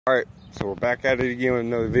Alright, so we're back at it again with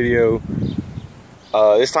another video.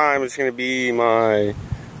 This time it's going to be my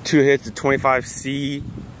 2 hits of 25c,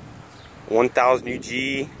 1000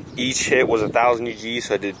 UG. Each hit was 1000 UG,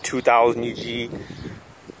 so I did 2000 UG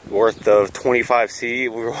worth of 25c,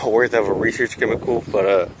 worth of a research chemical.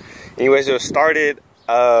 But anyways, it started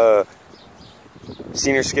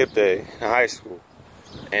senior skip day in high school.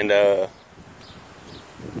 And I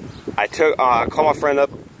called my friend up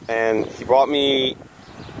and he brought me,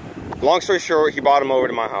 long story short, he brought him over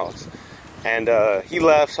to my house. And he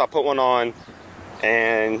left, so I put one on.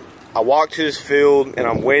 And I walked to this field and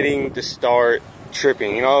I'm waiting to start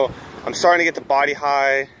tripping. You know, I'm starting to get the body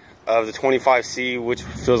high of the 25c, which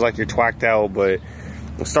feels like you're twacked out, but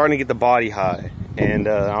I'm starting to get the body high. And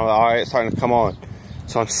I'm like, all right, it's starting to come on.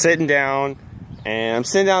 So I'm sitting down. And I'm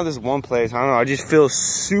sitting down at this one place. I don't know, I just feel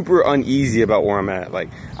super uneasy about where I'm at. Like,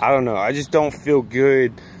 I don't know, I just don't feel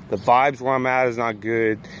good. The vibes where I'm at is not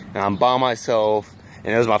good. And I'm by myself.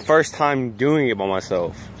 And it was my first time doing it by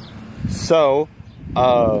myself. So,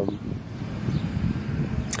 I don't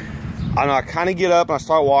know, I kind of get up and I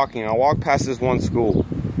start walking. I walk past this one school.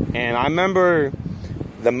 And I remember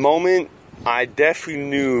the moment I definitely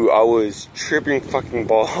knew I was tripping fucking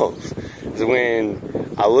balls is when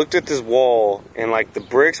I looked at this wall and like the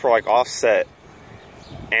bricks were like offset,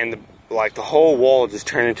 and the whole wall just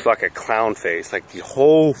turned into like a clown face. Like the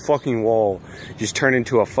whole fucking wall just turned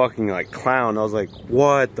into a fucking like clown. I was like,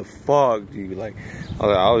 what the fuck, dude? Like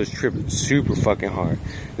I was tripping super fucking hard.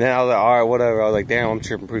 And then I was like, all right, whatever. I was like, damn, I'm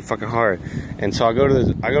tripping pretty fucking hard. And so I go to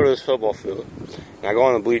this football field and I go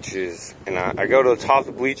on the bleachers and I go to the top of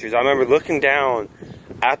the bleachers. I remember looking down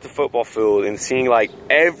at the football field and seeing like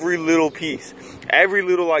every little piece, every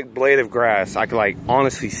little like blade of grass I could like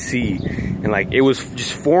honestly see. And like it was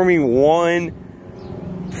just forming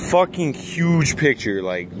one fucking huge picture.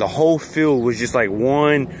 Like the whole field was just like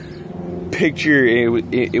one picture. It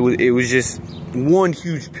was just one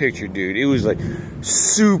huge picture, dude. It was like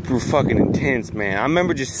super fucking intense, man. I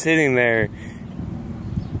remember just sitting there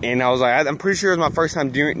and I was like, I'm pretty sure it was my first time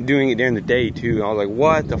doing it during the day too. And I was like,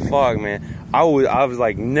 what the fuck, man? I was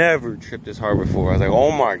like, never tripped this hard before. I was like, oh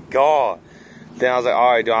my god. Then I was like,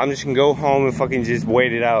 all right, dude, I'm just gonna go home and fucking just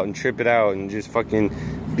wait it out and trip it out and just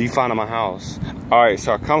fucking be fine at my house. All right,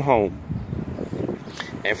 so I come home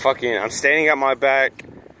and fucking, I'm standing at my back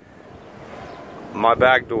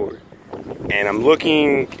door, and I'm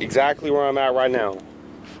looking exactly where I'm at right now.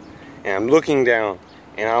 And I'm looking down,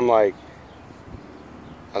 and I was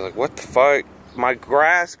like, what the fuck? My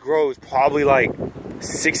grass grows probably like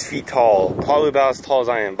 6 feet tall, probably about as tall as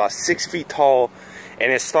I am, about 6 feet tall,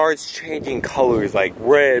 and it starts changing colors like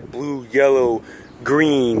red, blue, yellow,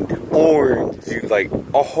 green, orange, dude, like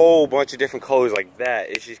a whole bunch of different colors like that.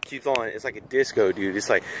 It just keeps on. It's like a disco, dude. It's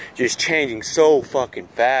like just changing so fucking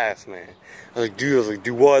fast, man. I was like, dude,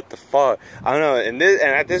 what the fuck? I don't know. And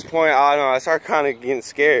at this point, I don't know, I started kind of getting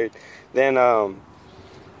scared. Then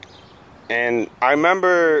and I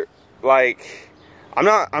remember, like, I'm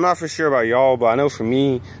not for sure about y'all, but I know for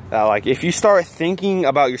me that like if you start thinking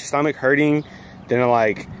about your stomach hurting, then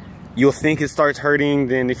like you'll think it starts hurting.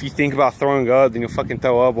 Then if you think about throwing up, then you'll fucking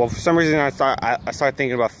throw up. Well, for some reason I started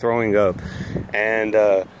thinking about throwing up, and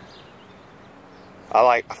I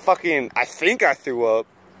think I threw up.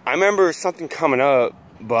 I remember something coming up,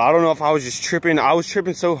 but I don't know if I was just tripping. I was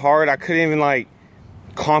tripping so hard I couldn't even like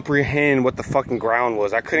comprehend what the fucking ground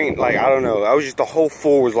was. I couldn't, like, I don't know. I was just, the whole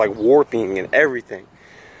floor was like warping and everything.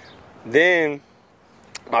 Then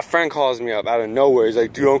my friend calls me up out of nowhere. He's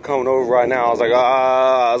like, dude, I'm coming over right now. I was like,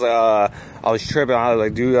 I was tripping. I was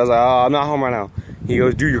like, dude, I'm not home right now. He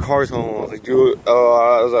goes, dude, your car's home. I was like, dude, I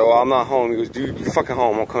was like, well, I'm not home. He goes, dude, you're fucking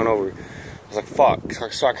home. I'm coming over. I was like,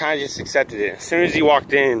 fuck. So I kind of just accepted it. As soon as he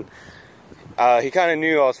walked in, he kind of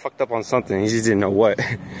knew I was fucked up on something. He just didn't know what.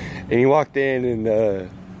 And he walked in and,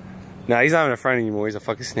 nah, he's not even a friend anymore. He's a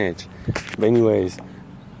fucking snitch. But anyways,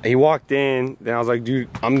 he walked in. Then I was like, dude,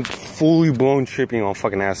 I'm fully blown tripping on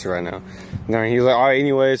fucking acid right now. And then he was like, all right,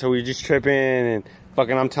 anyway, so we just tripping and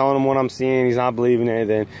fucking I'm telling him what I'm seeing. He's not believing it.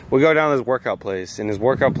 Then we go down to this workout place. And this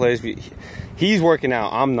workout place, he's working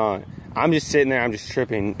out. I'm not. I'm just sitting there. I'm just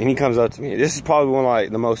tripping. And he comes up to me. This is probably one of like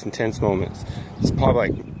the most intense moments. This is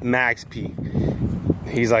probably like max peak.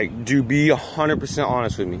 He's like, dude, be 100%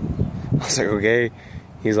 honest with me. I was like, okay.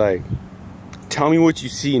 He's like, tell me what you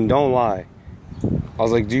see and don't lie. I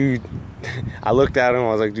was like, dude, I looked at him.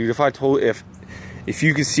 I was like, dude, if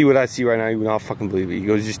you could see what I see right now, you would not fucking believe it. He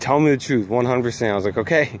goes, just tell me the truth, 100%. I was like,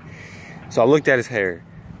 okay. So I looked at his hair.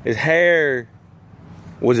 His hair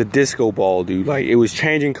was a disco ball, dude. Like, it was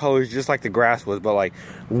changing colors just like the grass was, but like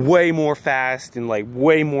way more fast and like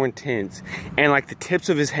way more intense. And like the tips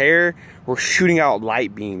of his hair were shooting out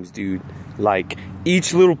light beams, dude. Like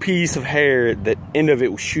each little piece of hair, the end of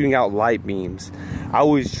it was shooting out light beams. I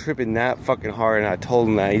was tripping that fucking hard, and I told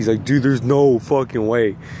him that. He's like, dude, there's no fucking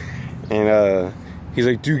way. And he's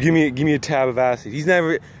like, dude, give me a tab of acid.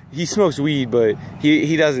 He smokes weed, but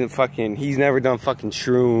he doesn't fucking, he's never done fucking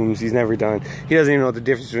shrooms. He doesn't even know what the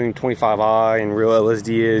difference between 25i and real LSD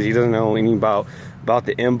is. He doesn't know anything about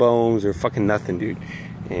the NBOMes or fucking nothing, dude.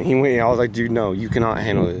 And he went, I was like, dude, no, you cannot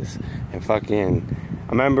handle this. And fucking,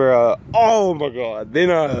 I remember, oh my God.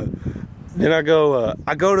 Then I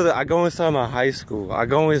go inside my high school. I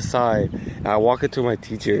go inside and I walk up to my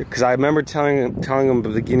teacher, because I remember telling him at the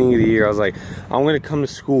beginning of the year, I was like, I'm gonna come to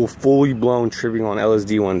school fully blown tripping on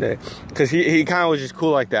LSD one day, because he kind of was just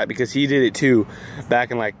cool like that, because he did it too back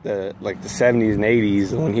in like the 70s and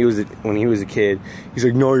 80s when he was a kid. He's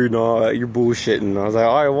like, no, you're not, you're bullshitting. I was like,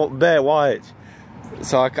 all right, well, bet, watch.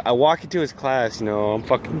 So I walk into his class, you know, I'm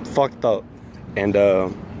fucking fucked up, and I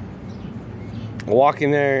walk in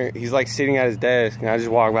there, he's like sitting at his desk, and I just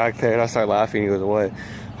walk back there and I start laughing. He goes, what?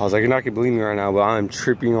 I was like, you're not gonna believe me right now, but I'm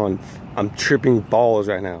tripping balls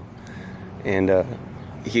right now. And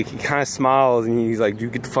he kind of smiles, and he's like,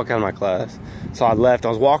 dude, get the fuck out of my class. So I left. I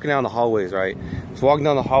was walking down the hallways, right? I was walking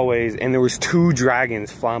down the hallways, and there was 2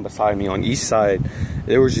 dragons flying beside me on each side.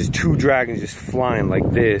 There was just 2 dragons just flying like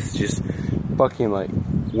this, just fucking like,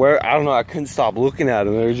 where, I don't know, I couldn't stop looking at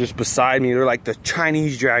them. They were just beside me. They're like the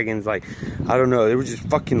Chinese dragons, like, I don't know, they were just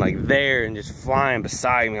fucking like there and just flying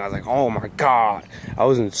beside me. I was like, oh my God. I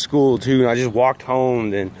was in school too, and I just walked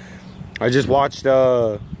home. Then I just watched,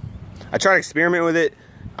 I tried to experiment with it.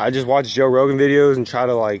 I just watched Joe Rogan videos and try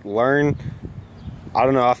to like learn. I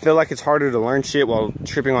don't know, I feel like it's harder to learn shit while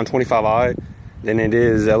tripping on 25i than it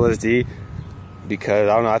is LSD, because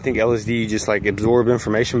I don't know, I think LSD just like absorb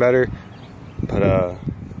information better. But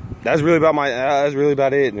that's really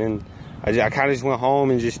about it. And I kind of just went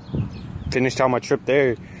home and just finished out my trip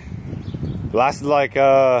there. Lasted like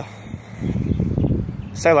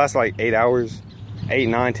say lasted like 8 hours, 8,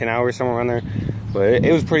 9, 10 hours, somewhere around there. But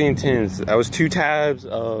it was pretty intense. That was 2 tabs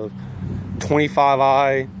of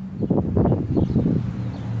 25i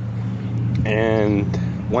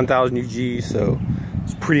and 1000 UG, so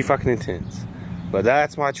it's pretty fucking intense. But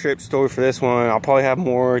that's my trip story for this one. I'll probably have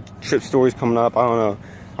more trip stories coming up. I don't know.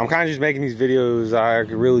 I'm kind of just making these videos. I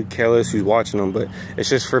could really care less who's watching them, but it's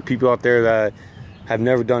just for people out there that have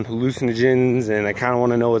never done hallucinogens and they kind of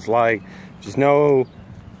want to know what it's like. Just know,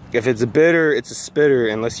 if it's a bitter, it's a spitter,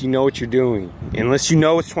 unless you know what you're doing. Unless you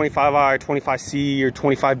know it's 25i or 25c or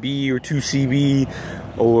 25b or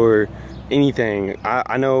 2CB or anything.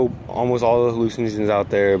 I know almost all the hallucinogens out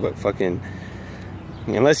there, but fucking,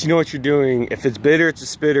 unless you know what you're doing, if it's bitter, it's a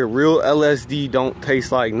spitter. Real LSD don't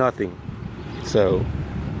taste like nothing. So,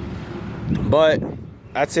 but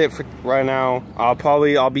that's it for right now.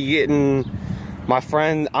 I'll be getting, my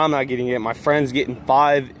friend, I'm not getting it, my friend's getting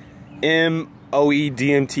 5-MOE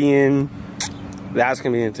DMT in. That's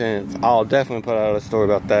gonna be intense. I'll definitely put out a story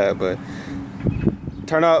about that. But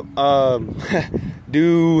turn up,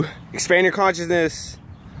 expand your consciousness,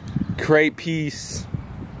 create peace,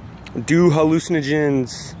 do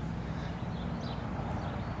hallucinogens,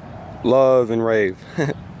 love, and rave.